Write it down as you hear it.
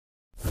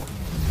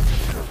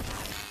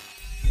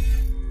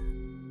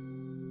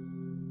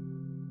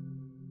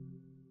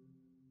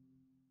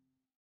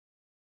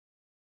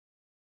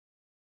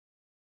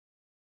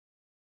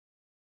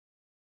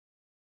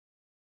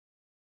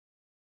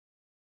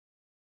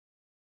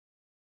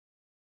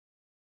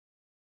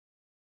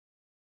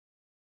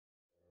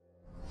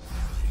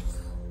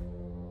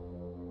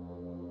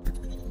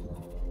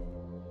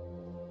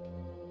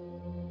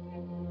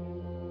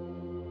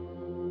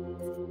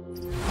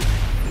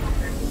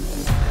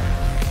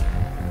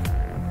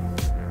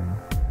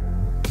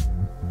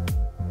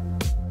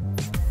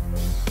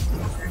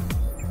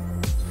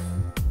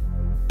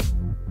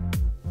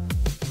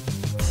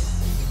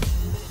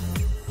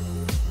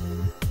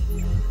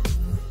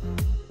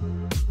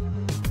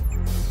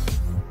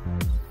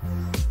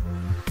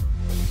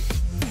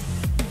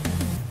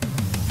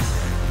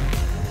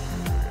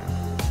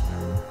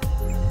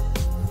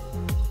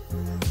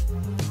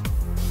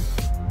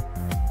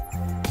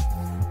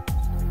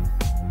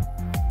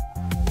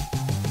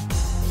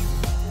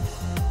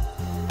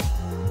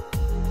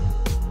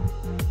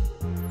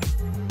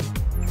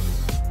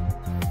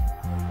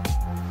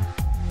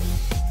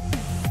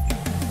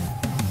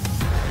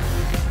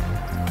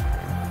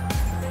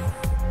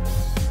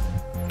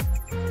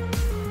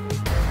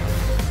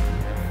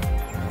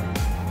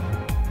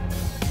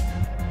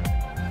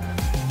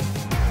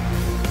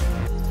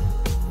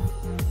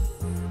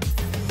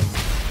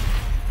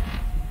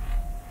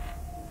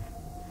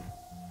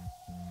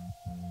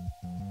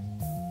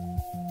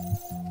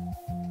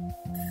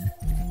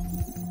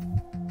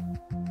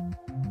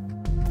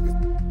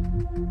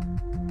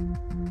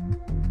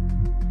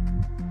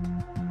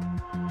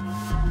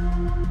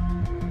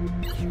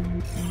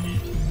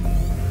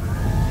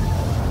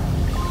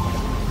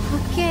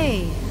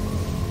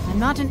I'm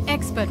not an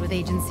expert with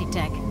agency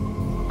tech.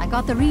 I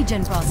got the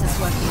regen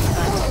process working,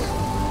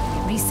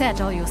 but it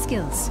reset all your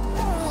skills.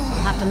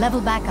 You'll have to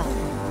level back up.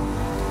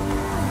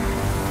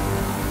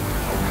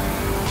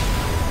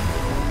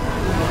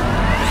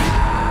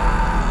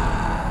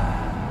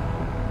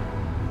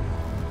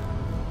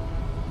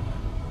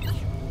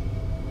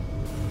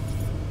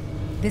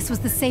 This was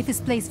the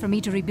safest place for me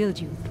to rebuild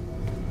you.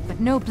 But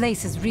no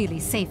place is really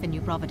safe in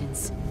New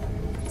Providence.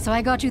 So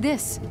I got you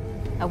this.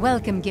 A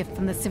welcome gift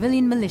from the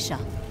civilian militia.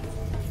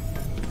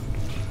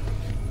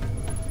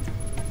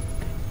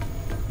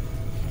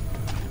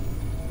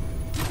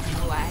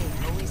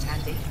 Always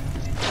handy.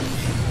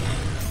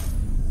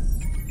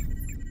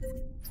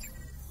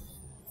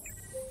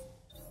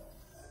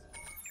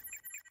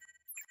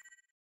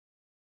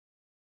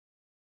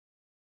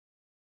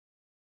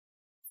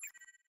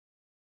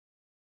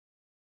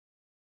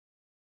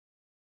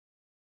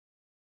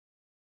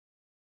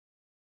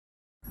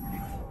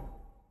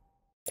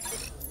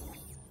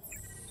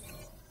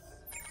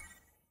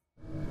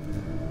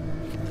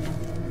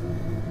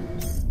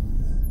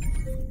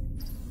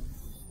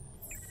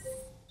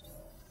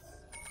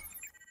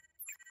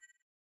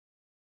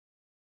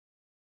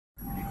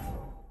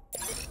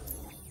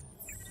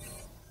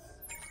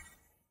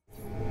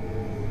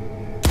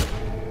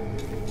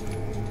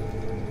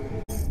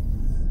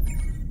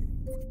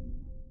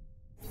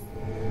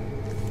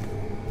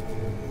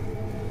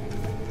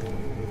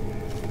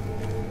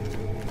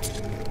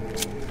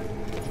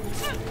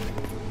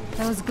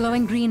 Those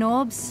glowing green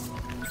orbs?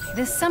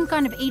 There's some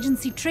kind of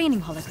agency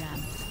training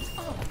hologram.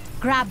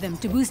 Grab them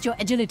to boost your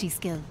agility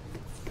skill.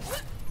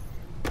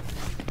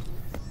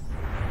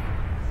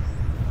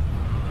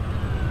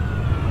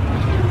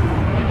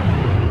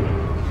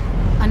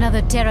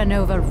 Another Terra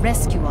Nova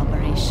rescue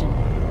operation.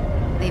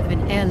 They've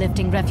been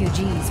airlifting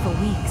refugees for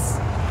weeks.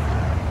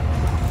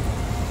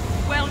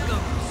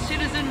 Welcome,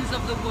 citizens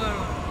of the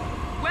world.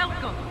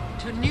 Welcome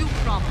to New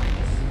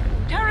Providence.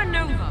 Terra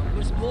Nova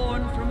was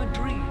born from a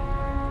dream.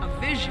 A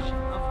vision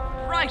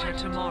of brighter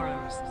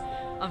tomorrows.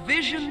 A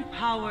vision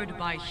powered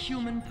by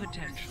human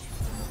potential.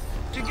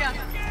 Together,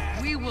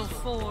 we will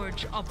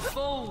forge a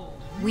bold...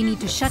 We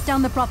need to shut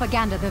down the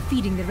propaganda they're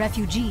feeding the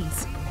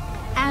refugees.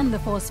 And the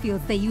force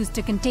fields they use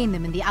to contain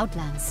them in the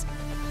Outlands.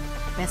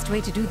 Best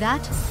way to do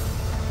that?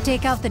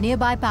 Take out the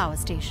nearby power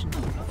station.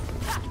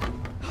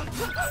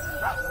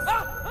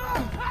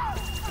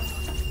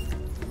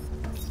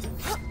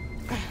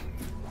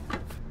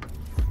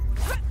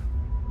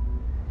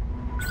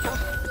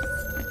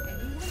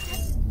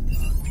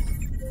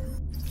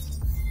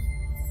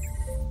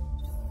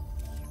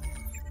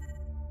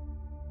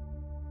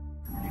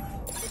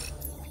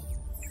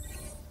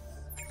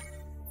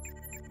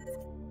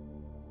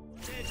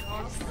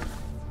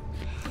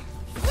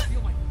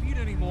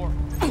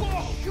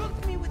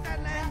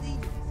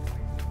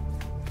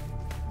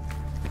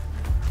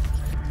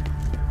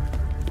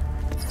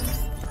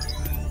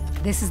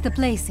 This is the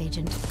place,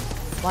 Agent.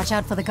 Watch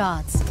out for the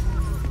guards.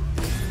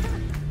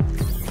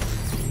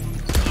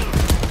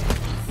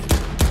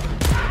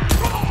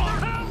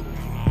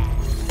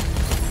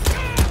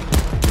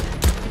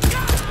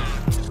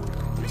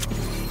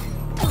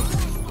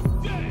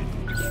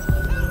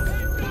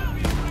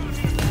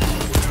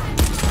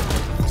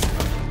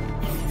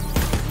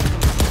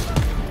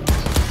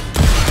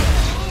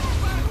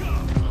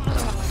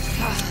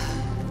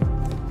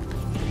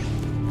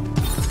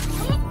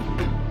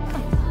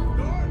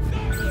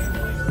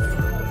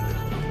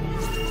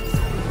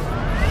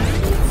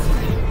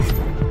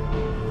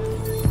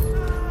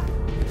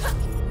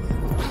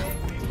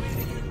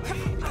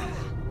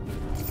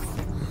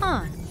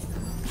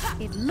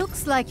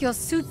 Looks like your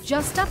suit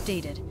just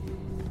updated.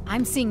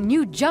 I'm seeing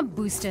new jump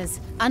boosters,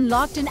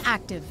 unlocked and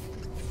active.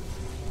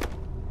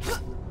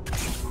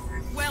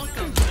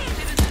 Welcome,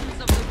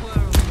 citizens of the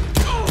world.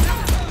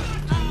 Welcome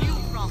to New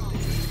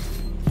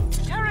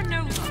Providence. Terra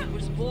Nova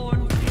was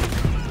born from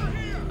a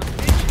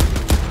vision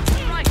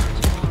of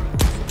brighter tomorrows.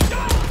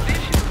 A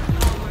vision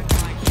powered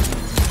by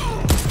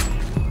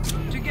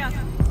humans.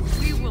 Together,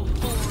 we will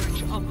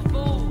forge a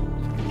bold,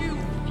 new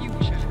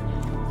future.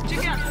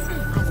 Together.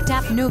 I've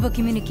tapped Nova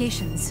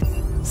Communications.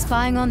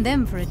 Spying on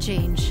them for a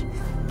change.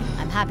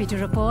 I'm happy to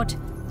report,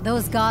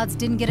 those guards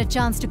didn't get a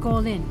chance to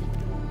call in.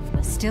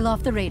 We're still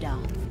off the radar.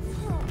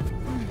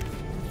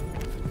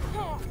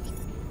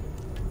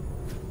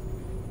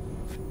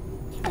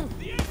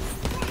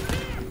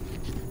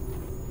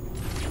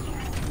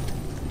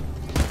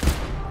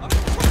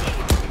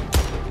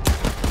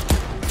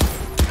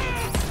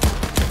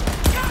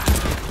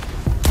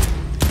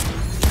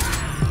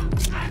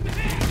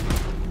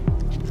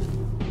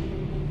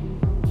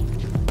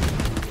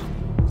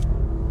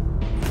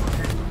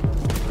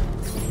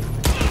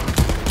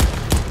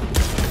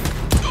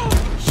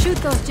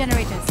 Those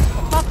generators.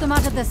 Pop them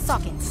out of the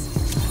sockets.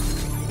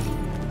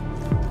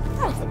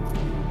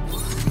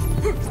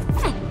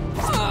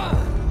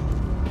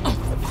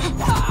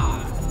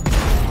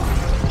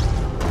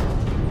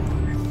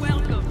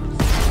 Welcome.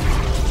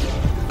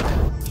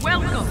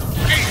 Welcome.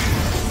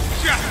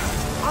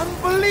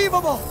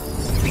 Unbelievable!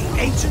 The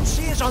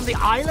agency is on the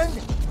island?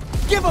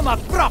 Give them a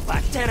proper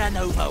Terra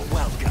Nova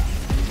welcome.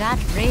 That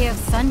ray of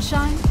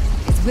sunshine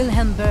is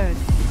Wilhelm Berg,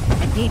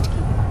 a gatekeeper.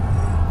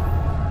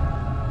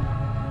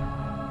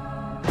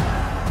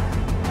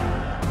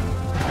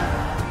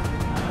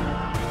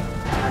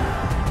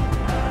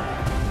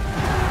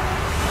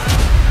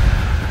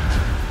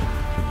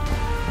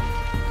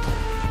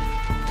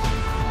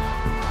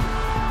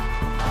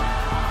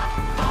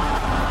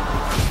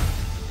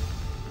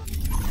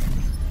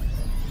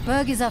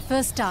 Berg is our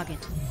first target.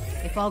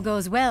 If all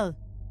goes well,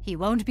 he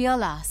won't be our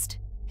last.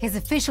 His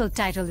official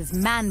title is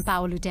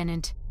Manpower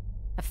Lieutenant,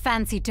 a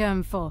fancy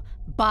term for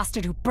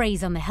bastard who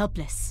preys on the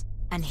helpless.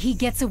 And he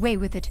gets away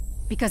with it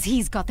because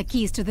he's got the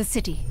keys to the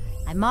city.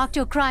 I marked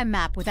your crime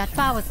map with that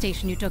power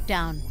station you took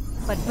down,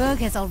 but Berg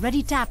has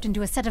already tapped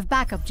into a set of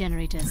backup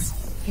generators.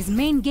 His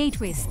main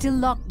gateway is still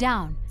locked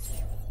down.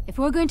 If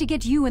we're going to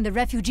get you and the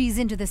refugees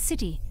into the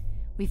city,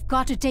 we've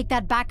got to take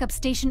that backup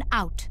station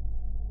out.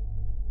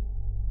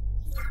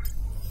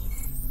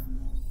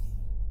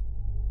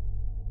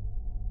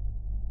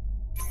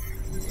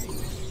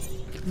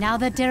 Now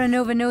that Terra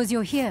Nova knows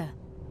you're here,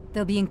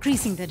 they'll be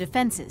increasing their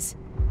defenses.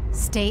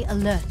 Stay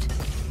alert.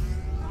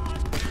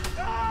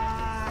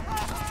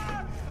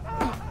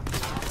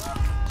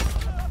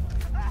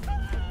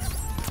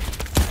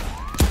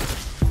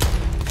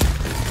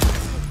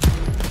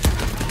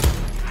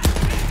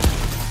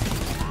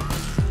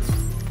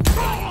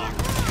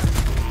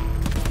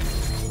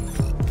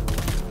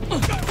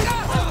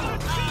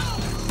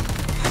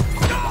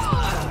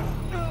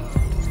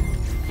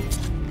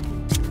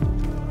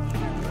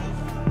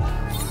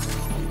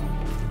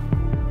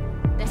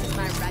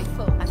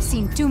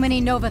 Too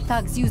many Nova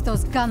thugs use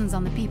those guns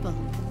on the people.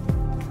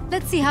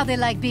 Let's see how they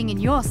like being in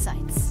your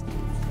sights.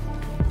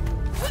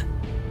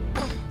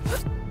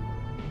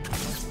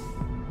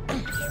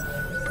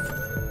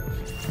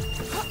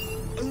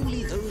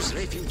 Only those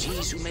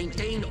refugees who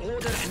maintain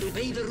order and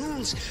obey the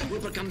rules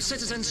will become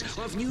citizens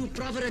of New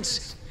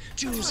Providence.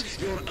 Choose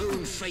your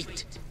own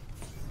fate.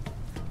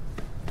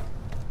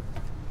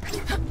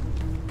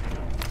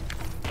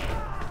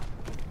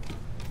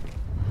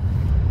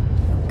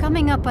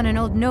 Coming up on an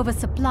old Nova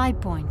supply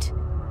point.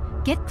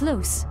 Get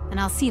close, and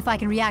I'll see if I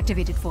can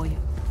reactivate it for you.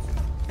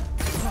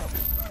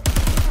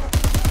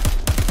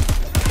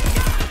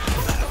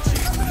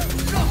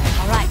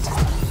 All right,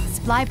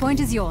 supply point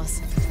is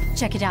yours.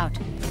 Check it out.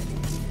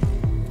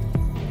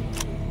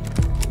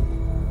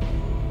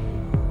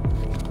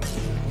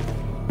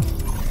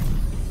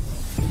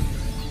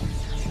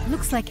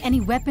 Looks like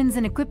any weapons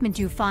and equipment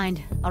you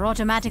find are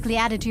automatically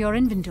added to your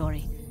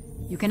inventory.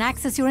 You can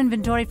access your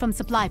inventory from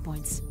supply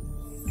points.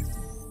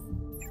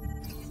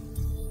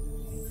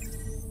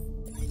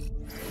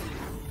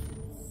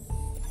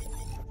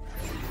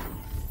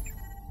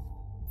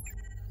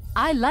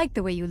 I like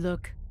the way you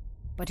look,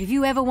 but if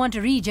you ever want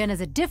to regen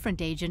as a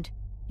different agent,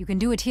 you can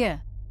do it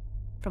here.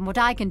 From what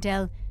I can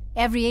tell,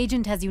 every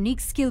agent has unique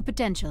skill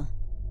potential,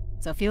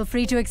 so feel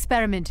free to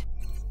experiment.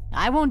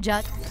 I won't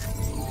judge.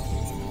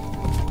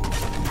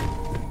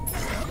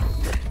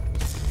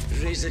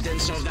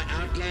 Residents of the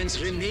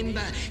Outlands,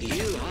 remember,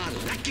 you are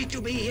lucky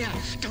to be here.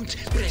 Don't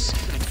press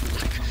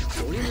like luck.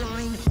 Fall in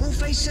line or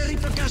face the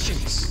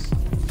repercussions.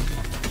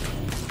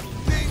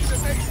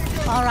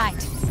 All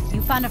right.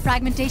 You found a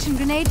fragmentation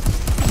grenade?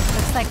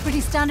 Looks like pretty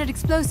standard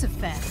explosive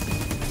fare.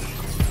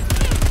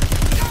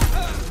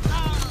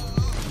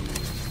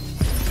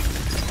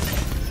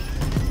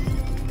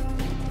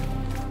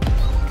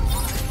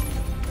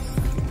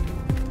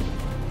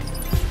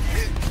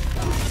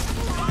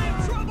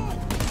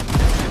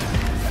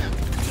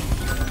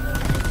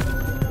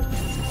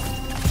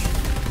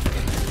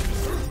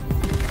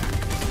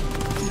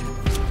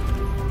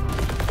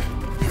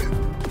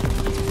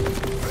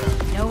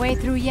 No way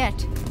through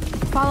yet.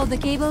 Follow the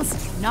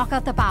cables, knock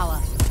out the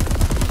power.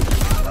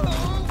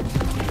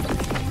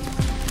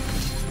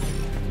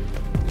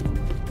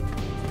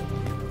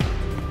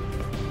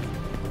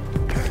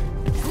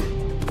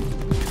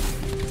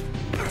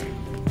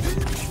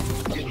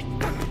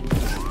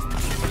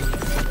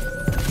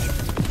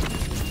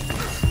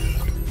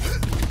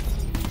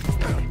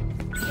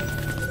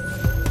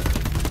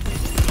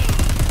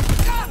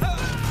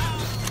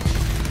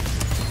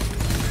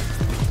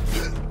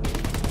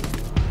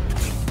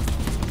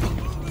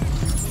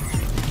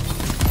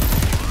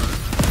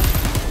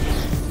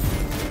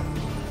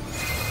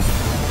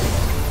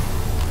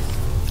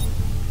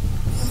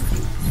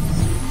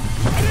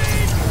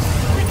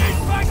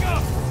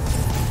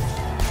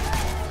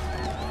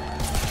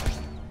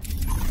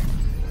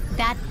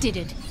 Did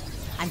it.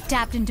 I'm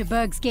tapped into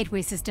Berg's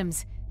gateway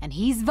systems, and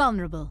he's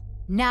vulnerable.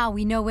 Now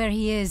we know where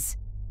he is.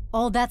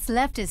 All that's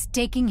left is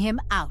taking him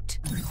out.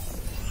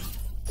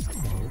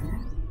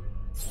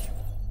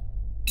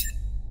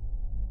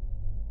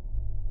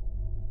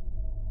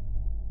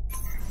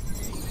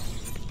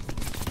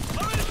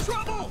 I'm in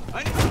trouble!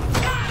 I need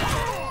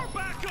more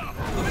backup!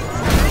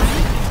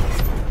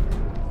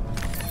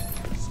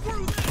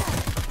 Screw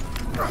this!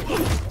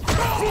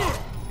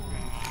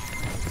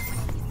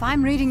 If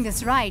I'm reading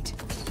this right,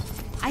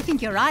 I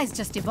think your eyes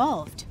just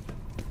evolved.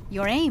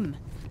 Your aim.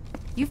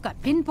 You've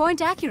got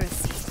pinpoint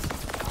accuracy.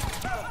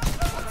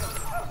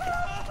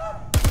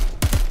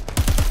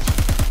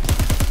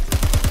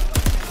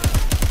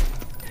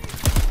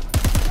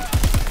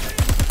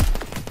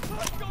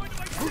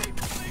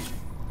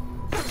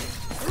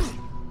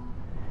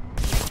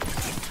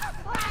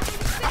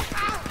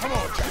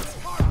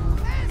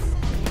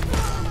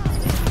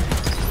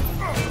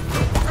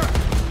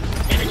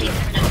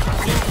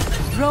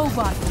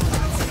 Robot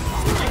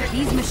bullets.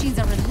 These machines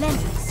are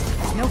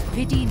relentless. No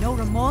pity, no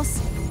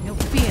remorse, no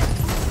fear.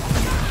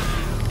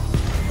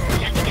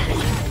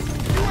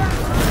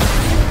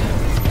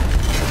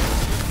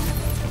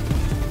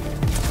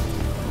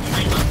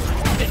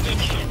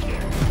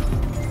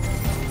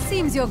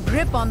 Seems your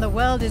grip on the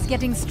world is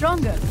getting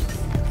stronger.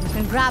 You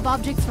can grab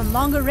objects from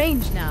longer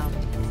range now.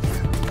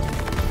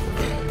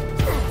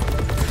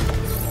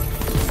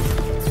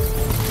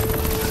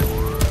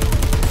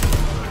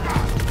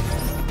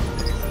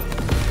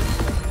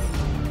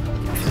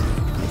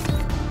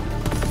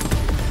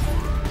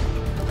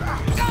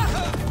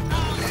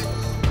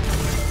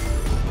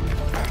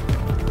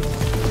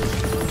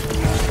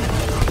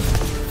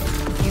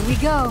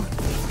 Go.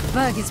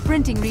 Berg is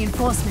printing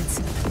reinforcements.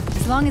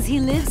 As long as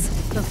he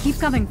lives, they'll keep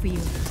coming for you.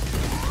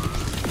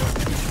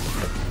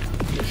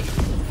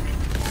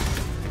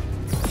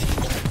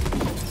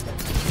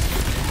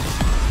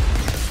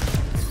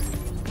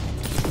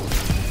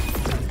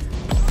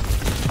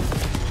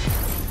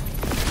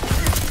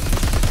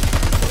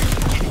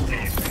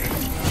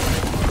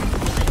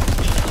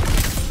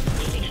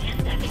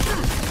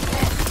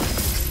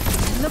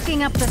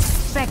 Looking up the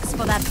specs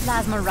for that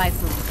plasma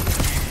rifle.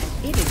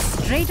 It is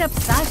straight up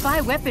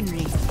sci-fi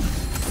weaponry,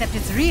 except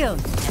it's real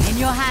and in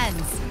your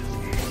hands.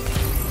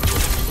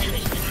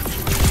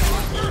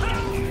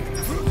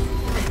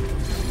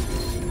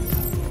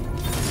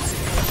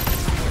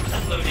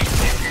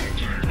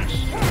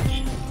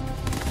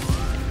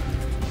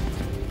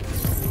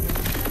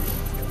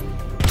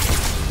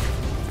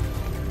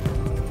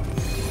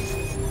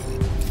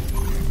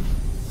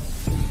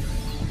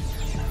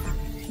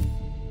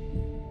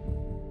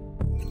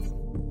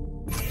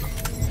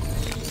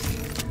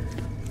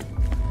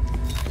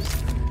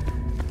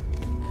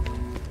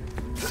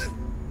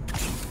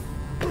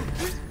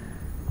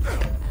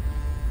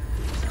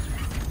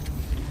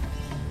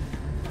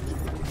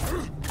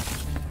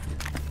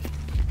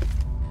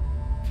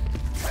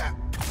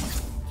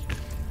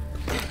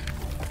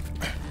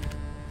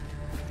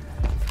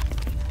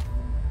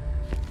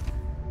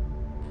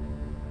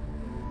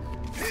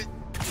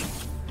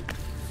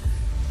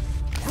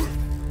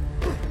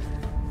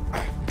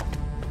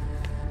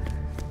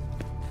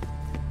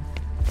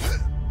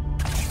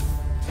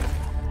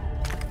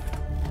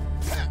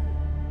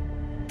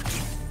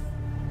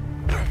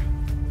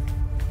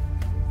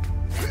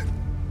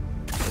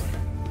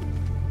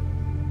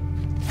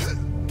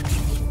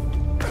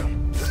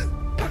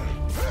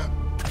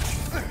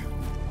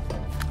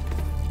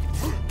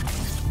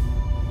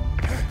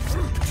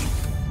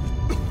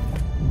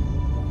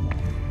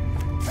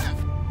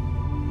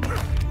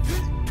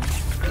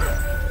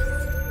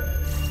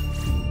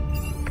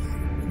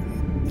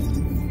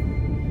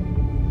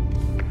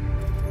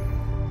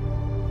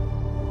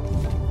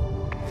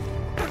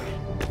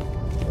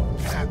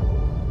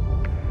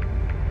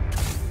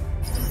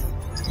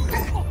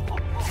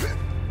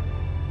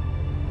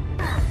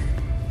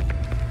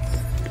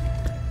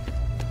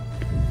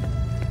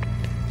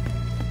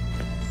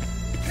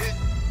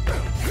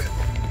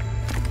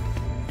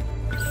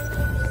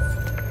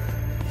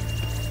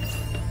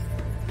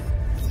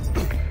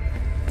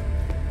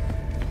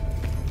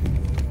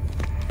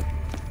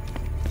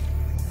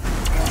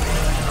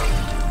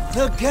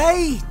 The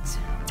gate!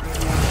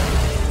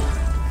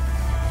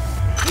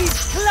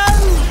 It's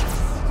closed!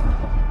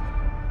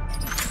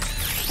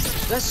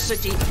 The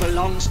city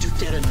belongs to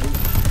Terranu,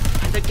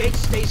 and the gate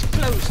stays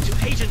closed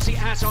to agency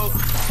as of...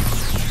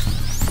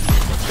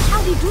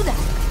 How'd he do that?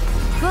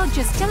 Berg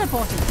just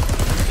teleported.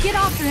 Get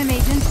after him,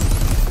 Agent.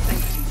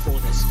 Thank you for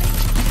this,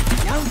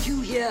 Agent. Now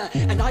you here,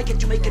 and I get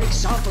to make an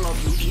example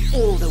of you in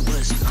all the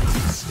worst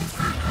lights.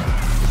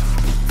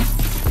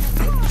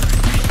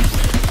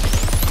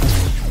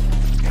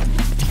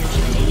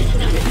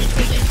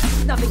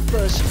 Nothing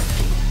personal.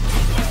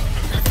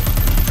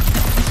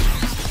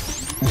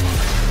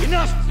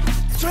 Enough!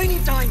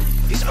 Training time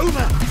is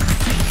over!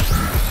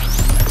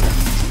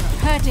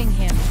 Hurting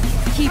him.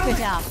 Keep it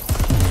up.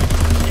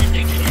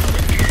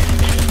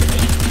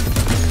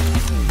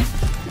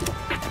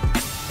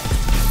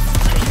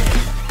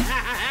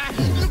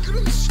 Look at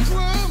him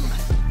squirm!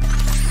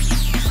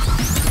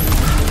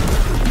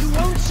 You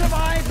won't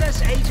survive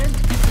this, Agent!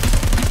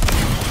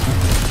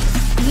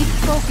 Keep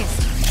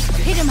focused.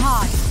 Hit him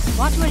hard.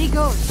 Watch where he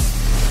goes.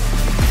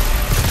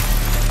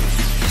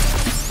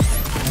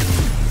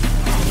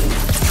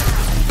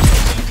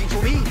 Looking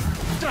for me?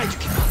 Try to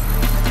kill me.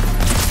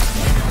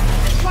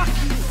 Fuck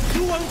you!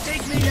 You won't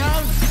take me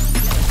down!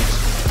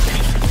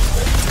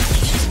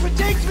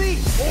 Protect me,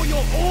 or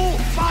you're all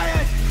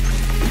fired!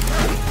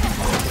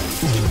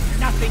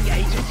 Now nothing,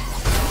 Agent.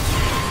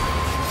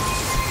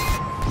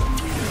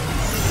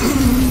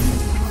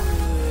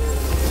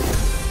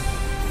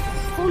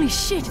 Holy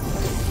shit!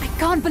 I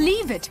can't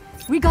believe it!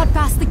 We got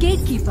past the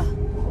gatekeeper.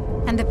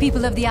 And the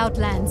people of the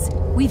Outlands.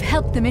 We've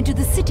helped them into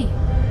the city.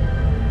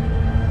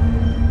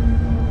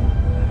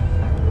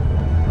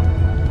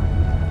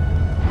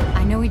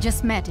 I know we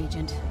just met,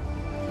 Agent.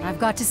 But I've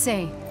got to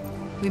say,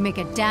 we make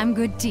a damn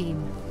good team.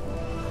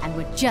 And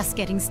we're just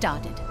getting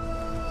started.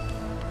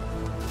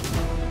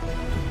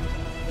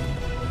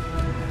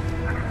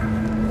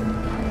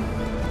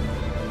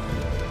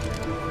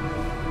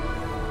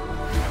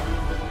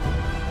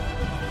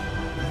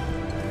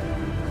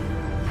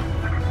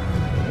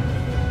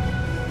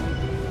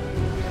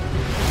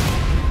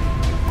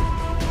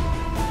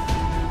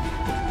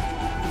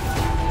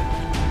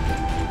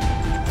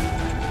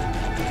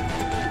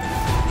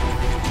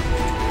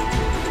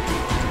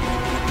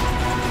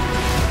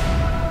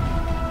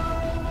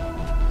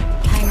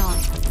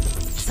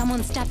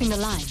 Someone's stepping the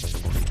line.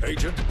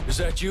 Agent, is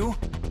that you?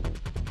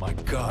 My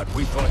God,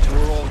 we thought you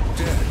were all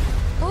dead.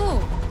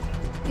 Oh,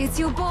 it's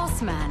your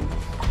boss, man.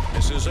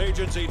 This is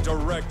Agency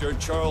Director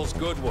Charles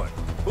Goodwin.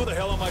 Who the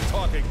hell am I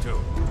talking to?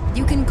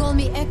 You can call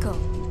me Echo.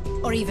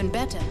 Or even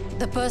better,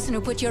 the person who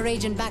put your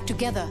agent back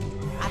together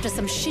after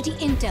some shitty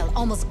intel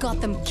almost got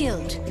them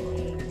killed.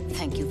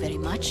 Thank you very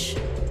much.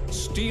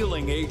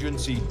 Stealing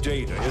agency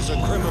data is a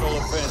criminal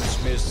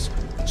offense, Miss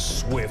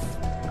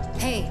Swift.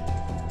 Hey,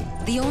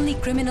 the only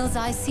criminals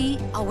I see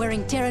are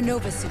wearing Terra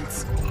Nova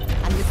suits.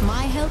 And with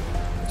my help,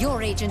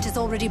 your agent is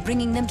already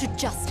bringing them to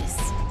justice.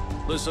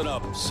 Listen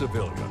up,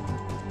 civilian.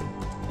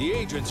 The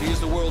agency is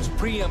the world's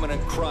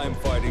preeminent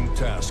crime-fighting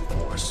task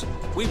force.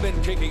 We've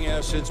been kicking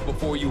ass since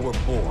before you were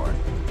born.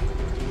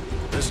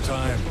 This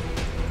time,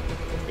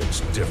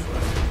 it's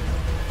different.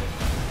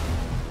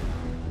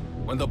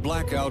 When the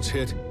blackouts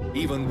hit,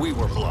 even we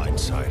were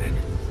blindsided.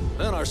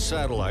 Then our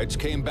satellites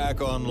came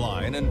back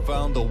online and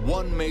found the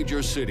one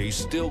major city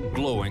still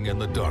glowing in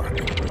the dark.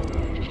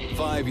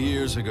 5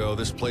 years ago,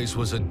 this place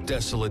was a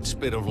desolate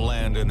spit of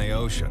land in the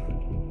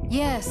ocean.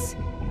 Yes,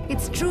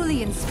 it's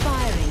truly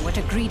inspiring what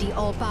a greedy,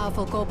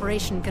 all-powerful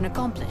corporation can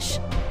accomplish.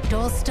 It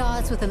all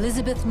starts with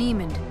Elizabeth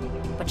Niemand,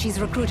 but she's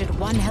recruited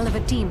one hell of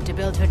a team to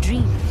build her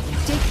dream.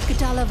 Take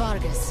Catala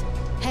Vargas,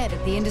 head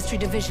of the industry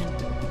division.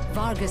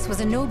 Vargas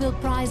was a Nobel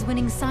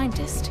Prize-winning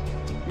scientist,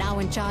 now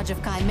in charge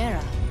of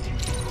Chimera.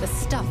 The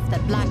stuff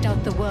that blacked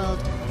out the world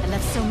and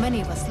left so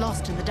many of us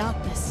lost in the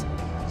darkness.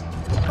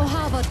 Or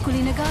how about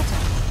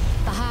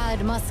Kulinagata, the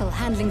hired muscle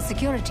handling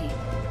security?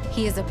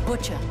 He is a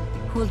butcher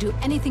who will do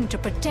anything to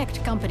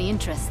protect company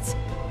interests,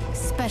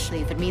 especially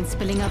if it means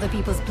spilling other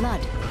people's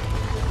blood.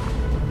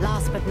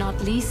 Last but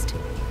not least,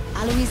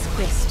 Alois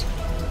Quist,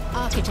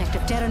 architect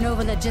of Terra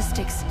Nova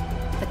Logistics,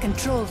 the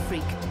control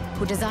freak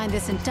who designed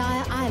this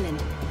entire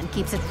island and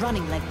keeps it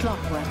running like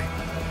clockwork,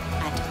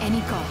 at any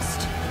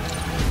cost.